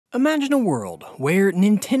Imagine a world where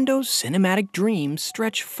Nintendo's cinematic dreams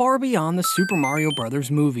stretch far beyond the Super Mario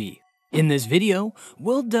Bros. Movie. In this video,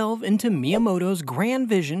 we'll delve into Miyamoto's grand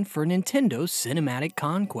vision for Nintendo's cinematic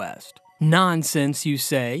conquest. Nonsense, you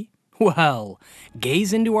say? Well,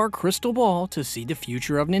 gaze into our crystal ball to see the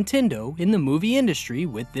future of Nintendo in the movie industry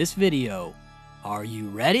with this video. Are you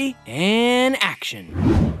ready? And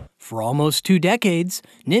action! For almost 2 decades,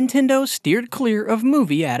 Nintendo steered clear of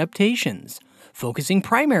movie adaptations, focusing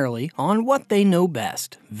primarily on what they know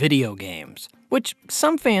best, video games, which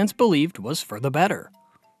some fans believed was for the better.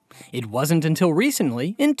 It wasn't until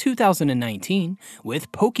recently, in 2019,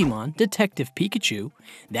 with Pokémon Detective Pikachu,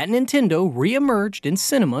 that Nintendo re-emerged in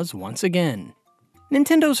cinemas once again.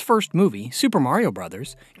 Nintendo's first movie, Super Mario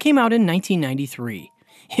Bros., came out in 1993.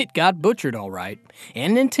 It got butchered all right,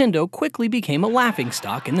 and Nintendo quickly became a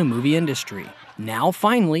laughingstock in the movie industry. Now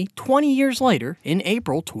finally, 20 years later, in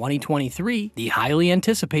April 2023, the highly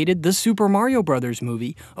anticipated The Super Mario Bros.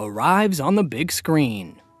 Movie arrives on the big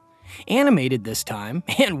screen. Animated this time,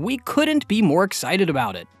 and we couldn't be more excited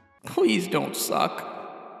about it. Please don't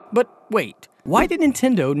suck. But wait, why did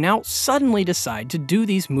Nintendo now suddenly decide to do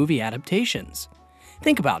these movie adaptations?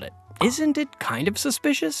 Think about it, isn't it kind of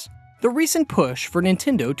suspicious? The recent push for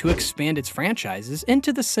Nintendo to expand its franchises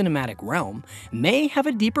into the cinematic realm may have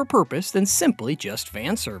a deeper purpose than simply just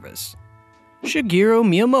fan service. Shigeru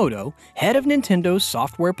Miyamoto, head of Nintendo's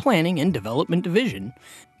software planning and development division,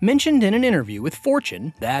 mentioned in an interview with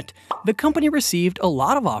Fortune that the company received a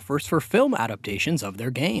lot of offers for film adaptations of their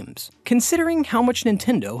games. Considering how much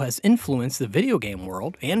Nintendo has influenced the video game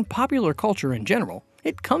world and popular culture in general,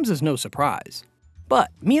 it comes as no surprise.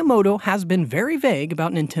 But Miyamoto has been very vague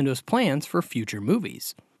about Nintendo's plans for future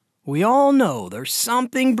movies. We all know there's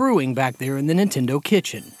something brewing back there in the Nintendo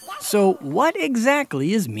kitchen. So what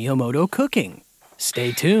exactly is Miyamoto cooking?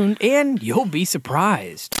 Stay tuned and you'll be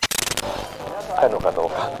surprised.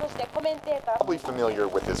 Probably familiar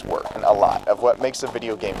with his work and a lot of what makes a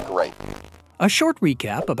video game great. A short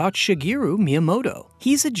recap about Shigeru Miyamoto.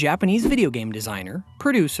 He's a Japanese video game designer,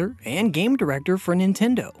 producer, and game director for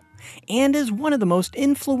Nintendo, and is one of the most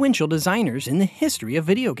influential designers in the history of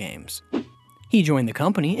video games. He joined the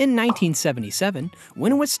company in 1977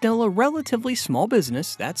 when it was still a relatively small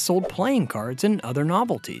business that sold playing cards and other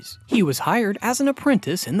novelties. He was hired as an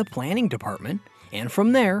apprentice in the planning department, and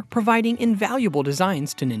from there, providing invaluable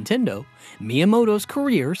designs to Nintendo, Miyamoto's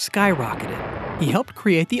career skyrocketed. He helped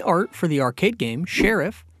create the art for the arcade game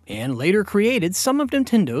Sheriff, and later created some of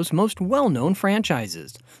Nintendo's most well-known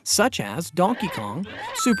franchises, such as Donkey Kong,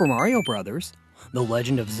 Super Mario Bros., The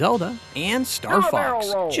Legend of Zelda, and Star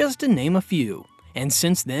Fox, just to name a few. And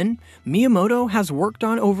since then, Miyamoto has worked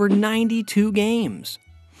on over 92 games,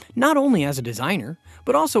 not only as a designer,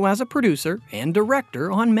 but also as a producer and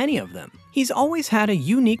director on many of them. He's always had a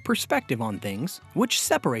unique perspective on things, which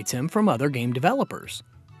separates him from other game developers.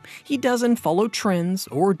 He doesn't follow trends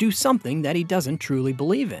or do something that he doesn't truly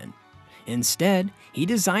believe in. Instead, he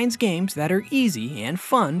designs games that are easy and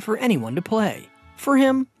fun for anyone to play. For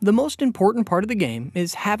him, the most important part of the game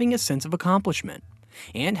is having a sense of accomplishment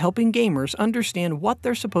and helping gamers understand what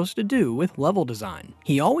they're supposed to do with level design.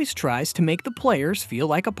 He always tries to make the players feel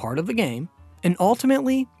like a part of the game, and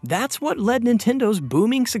ultimately, that's what led Nintendo's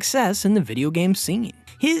booming success in the video game scene.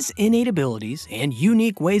 His innate abilities and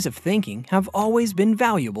unique ways of thinking have always been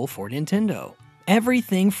valuable for Nintendo.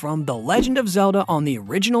 Everything from The Legend of Zelda on the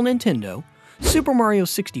original Nintendo, Super Mario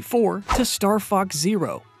 64, to Star Fox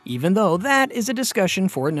Zero, even though that is a discussion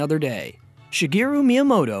for another day. Shigeru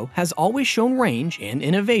Miyamoto has always shown range and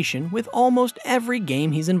innovation with almost every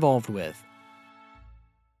game he's involved with.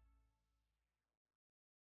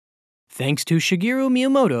 Thanks to Shigeru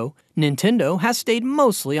Miyamoto, Nintendo has stayed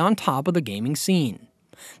mostly on top of the gaming scene.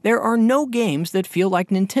 There are no games that feel like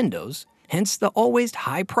Nintendo's, hence the always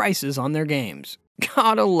high prices on their games.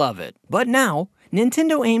 Gotta love it. But now,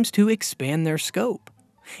 Nintendo aims to expand their scope.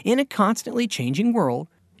 In a constantly changing world,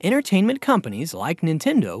 entertainment companies like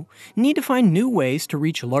Nintendo need to find new ways to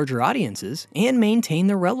reach larger audiences and maintain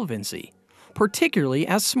their relevancy, particularly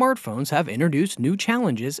as smartphones have introduced new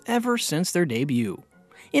challenges ever since their debut.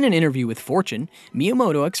 In an interview with Fortune,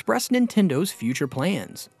 Miyamoto expressed Nintendo's future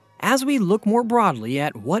plans. As we look more broadly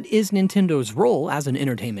at what is Nintendo's role as an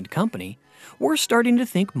entertainment company, we're starting to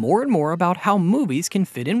think more and more about how movies can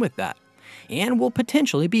fit in with that, and we'll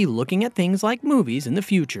potentially be looking at things like movies in the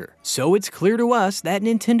future. So it's clear to us that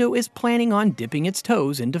Nintendo is planning on dipping its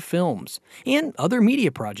toes into films and other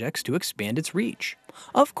media projects to expand its reach.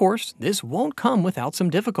 Of course, this won't come without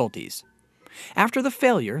some difficulties. After the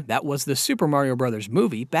failure that was the Super Mario Bros.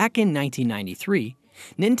 Movie back in 1993,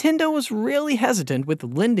 Nintendo was really hesitant with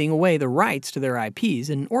lending away the rights to their IPs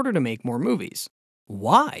in order to make more movies.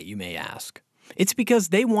 Why, you may ask? It's because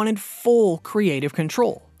they wanted full creative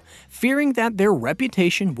control, fearing that their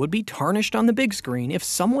reputation would be tarnished on the big screen if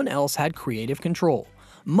someone else had creative control,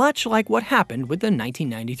 much like what happened with the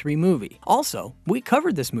 1993 movie. Also, we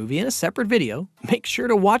covered this movie in a separate video, make sure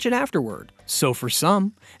to watch it afterward. So for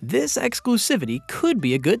some, this exclusivity could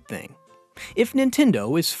be a good thing. If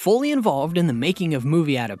Nintendo is fully involved in the making of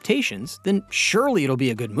movie adaptations, then surely it'll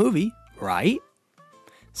be a good movie, right?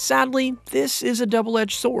 Sadly, this is a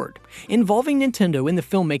double-edged sword. Involving Nintendo in the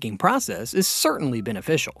filmmaking process is certainly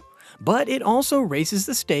beneficial, but it also raises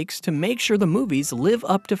the stakes to make sure the movies live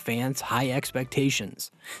up to fans' high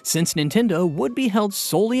expectations, since Nintendo would be held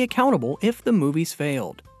solely accountable if the movies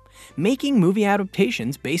failed. Making movie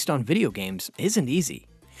adaptations based on video games isn't easy.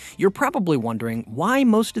 You're probably wondering why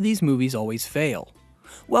most of these movies always fail.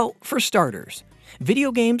 Well, for starters,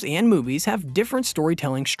 video games and movies have different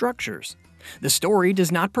storytelling structures. The story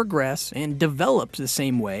does not progress and develop the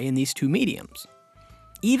same way in these two mediums.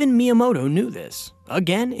 Even Miyamoto knew this.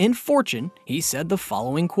 Again, in Fortune, he said the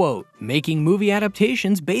following quote, "Making movie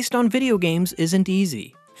adaptations based on video games isn't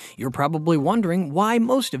easy." You're probably wondering why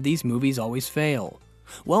most of these movies always fail.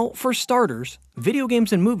 Well, for starters, video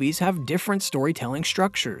games and movies have different storytelling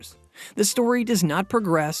structures. The story does not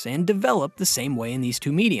progress and develop the same way in these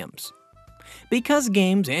two mediums. Because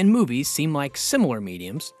games and movies seem like similar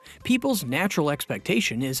mediums, people's natural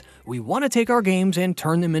expectation is we want to take our games and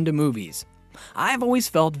turn them into movies. I've always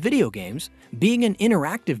felt video games, being an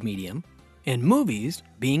interactive medium, and movies,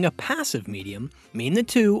 being a passive medium, mean the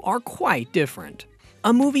two are quite different.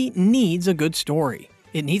 A movie needs a good story.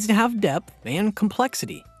 It needs to have depth and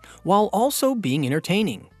complexity, while also being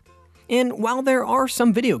entertaining. And while there are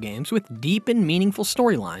some video games with deep and meaningful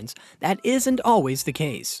storylines, that isn't always the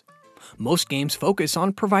case. Most games focus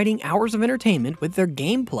on providing hours of entertainment with their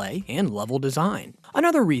gameplay and level design.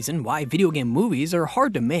 Another reason why video game movies are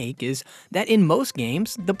hard to make is that in most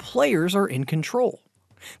games, the players are in control.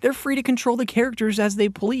 They're free to control the characters as they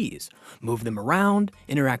please, move them around,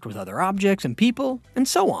 interact with other objects and people, and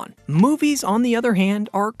so on. Movies, on the other hand,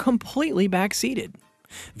 are completely backseated.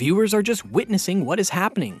 Viewers are just witnessing what is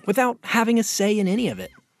happening without having a say in any of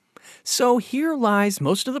it. So here lies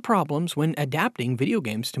most of the problems when adapting video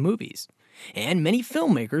games to movies. And many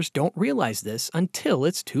filmmakers don't realize this until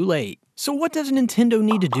it's too late. So what does Nintendo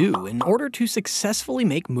need to do in order to successfully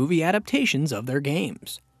make movie adaptations of their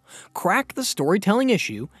games? Crack the storytelling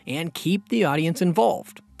issue and keep the audience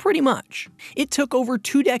involved, pretty much. It took over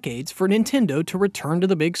 2 decades for Nintendo to return to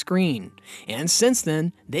the big screen, and since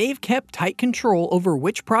then, they've kept tight control over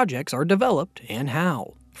which projects are developed and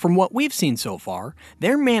how. From what we've seen so far,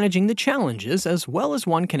 they're managing the challenges as well as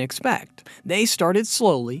one can expect. They started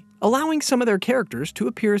slowly, allowing some of their characters to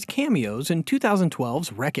appear as cameos in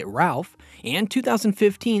 2012's Wreck-It Ralph and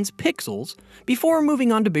 2015's Pixels, before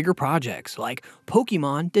moving on to bigger projects like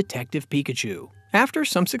Pokemon Detective Pikachu. After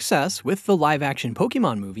some success with the live-action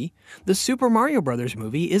Pokemon movie, the Super Mario Bros.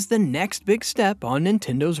 Movie is the next big step on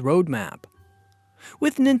Nintendo's roadmap.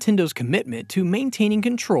 With Nintendo's commitment to maintaining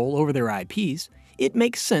control over their IPs, it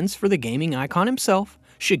makes sense for the gaming icon himself,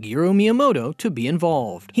 Shigeru Miyamoto, to be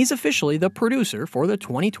involved. He's officially the producer for the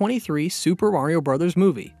 2023 Super Mario Bros.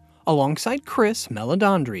 Movie, alongside Chris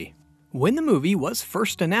Meledandri. When the movie was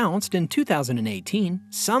first announced in 2018,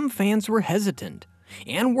 some fans were hesitant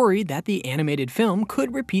and worried that the animated film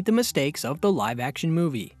could repeat the mistakes of the live-action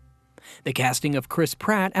movie. The casting of Chris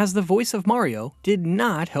Pratt as the voice of Mario did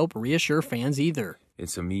not help reassure fans either.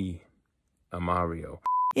 It's a Mario.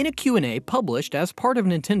 In a Q&A published as part of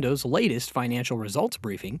Nintendo's latest financial results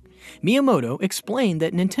briefing, Miyamoto explained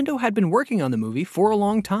that Nintendo had been working on the movie for a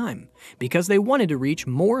long time because they wanted to reach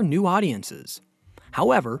more new audiences.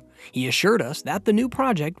 However, he assured us that the new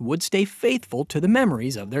project would stay faithful to the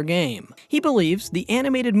memories of their game. He believes the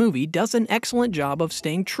animated movie does an excellent job of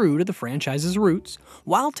staying true to the franchise's roots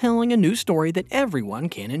while telling a new story that everyone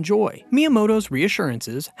can enjoy. Miyamoto's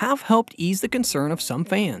reassurances have helped ease the concern of some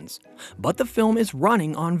fans, but the film is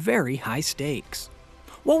running on very high stakes.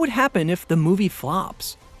 What would happen if the movie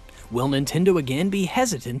flops? Will Nintendo again be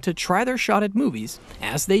hesitant to try their shot at movies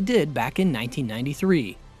as they did back in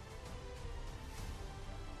 1993?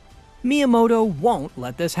 Miyamoto won't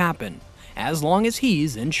let this happen, as long as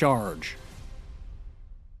he's in charge.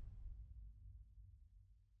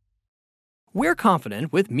 We're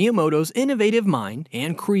confident with Miyamoto's innovative mind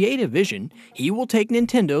and creative vision, he will take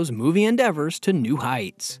Nintendo's movie endeavors to new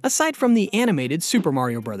heights. Aside from the animated Super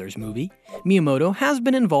Mario Bros. Movie, Miyamoto has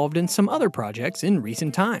been involved in some other projects in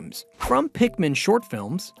recent times. From Pikmin short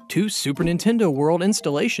films to Super Nintendo World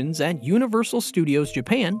installations at Universal Studios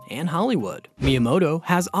Japan and Hollywood. Miyamoto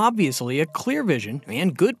has obviously a clear vision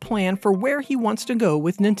and good plan for where he wants to go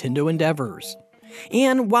with Nintendo endeavors.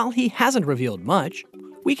 And while he hasn't revealed much,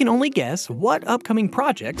 we can only guess what upcoming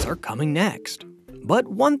projects are coming next. But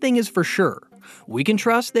one thing is for sure, we can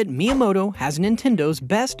trust that Miyamoto has Nintendo's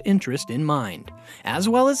best interest in mind, as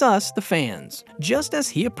well as us, the fans. Just as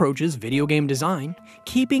he approaches video game design,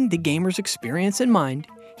 keeping the gamer's experience in mind,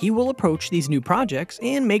 he will approach these new projects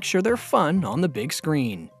and make sure they're fun on the big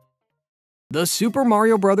screen. The Super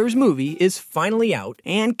Mario Bros. Movie is finally out,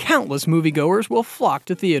 and countless moviegoers will flock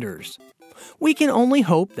to theaters. We can only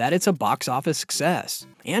hope that it's a box office success,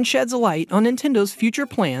 and sheds a light on Nintendo's future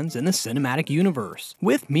plans in the cinematic universe.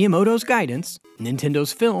 With Miyamoto's guidance,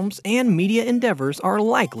 Nintendo's films and media endeavors are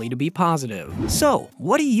likely to be positive. So,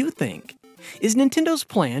 what do you think? Is Nintendo's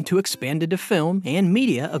plan to expand into film and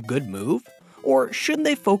media a good move? Or should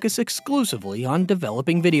they focus exclusively on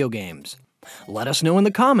developing video games? Let us know in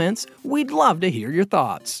the comments, we'd love to hear your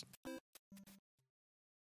thoughts.